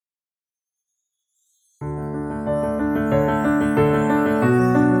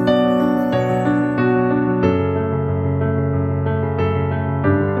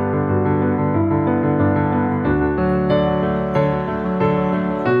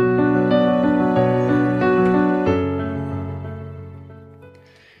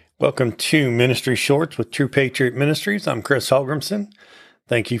Welcome to Ministry Shorts with True Patriot Ministries. I'm Chris Holgrimson.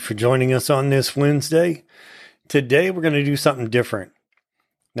 Thank you for joining us on this Wednesday. Today we're going to do something different.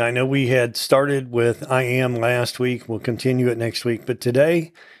 Now I know we had started with I Am last week. We'll continue it next week. But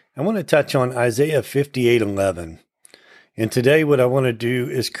today I want to touch on Isaiah 58:11. And today what I want to do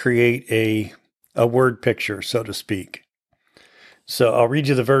is create a word picture, so to speak. So I'll read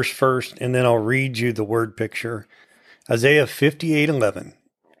you the verse first, and then I'll read you the word picture. Isaiah 58:11.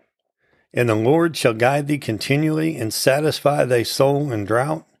 And the Lord shall guide thee continually, and satisfy thy soul in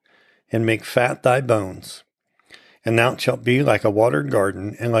drought, and make fat thy bones. And thou shalt be like a watered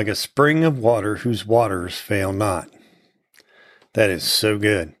garden, and like a spring of water whose waters fail not. That is so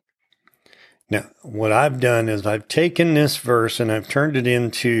good. Now, what I've done is I've taken this verse and I've turned it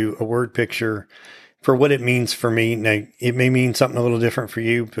into a word picture for what it means for me. Now, it may mean something a little different for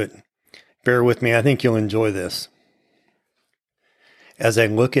you, but bear with me. I think you'll enjoy this. As I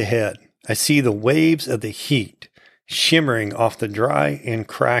look ahead, I see the waves of the heat shimmering off the dry and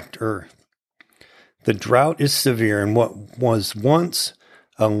cracked earth. The drought is severe, and what was once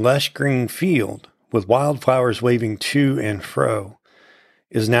a lush green field with wildflowers waving to and fro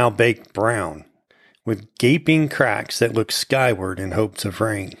is now baked brown, with gaping cracks that look skyward in hopes of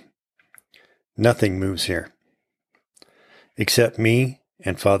rain. Nothing moves here, except me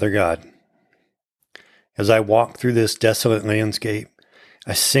and Father God. As I walk through this desolate landscape,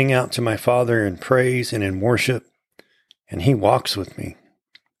 I sing out to my Father in praise and in worship, and He walks with me,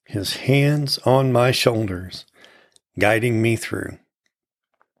 His hands on my shoulders, guiding me through.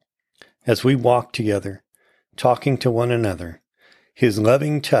 As we walk together, talking to one another, His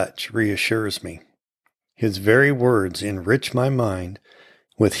loving touch reassures me. His very words enrich my mind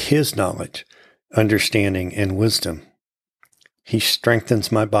with His knowledge, understanding, and wisdom. He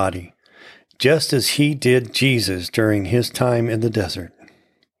strengthens my body, just as He did Jesus during His time in the desert.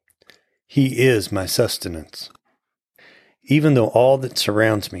 He is my sustenance. Even though all that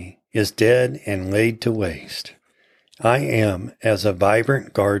surrounds me is dead and laid to waste, I am as a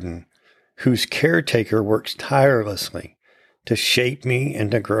vibrant garden whose caretaker works tirelessly to shape me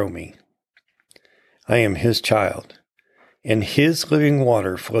and to grow me. I am His child, and His living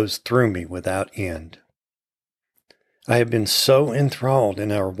water flows through me without end. I have been so enthralled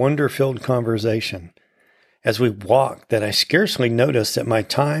in our wonder-filled conversation as we walk that I scarcely notice that my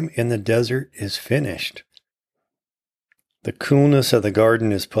time in the desert is finished. The coolness of the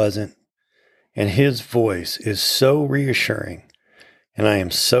garden is pleasant, and His voice is so reassuring, and I am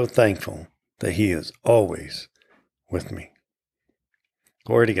so thankful that He is always with me.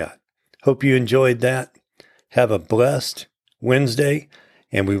 Glory to God. Hope you enjoyed that. Have a blessed Wednesday,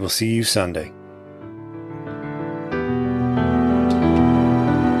 and we will see you Sunday.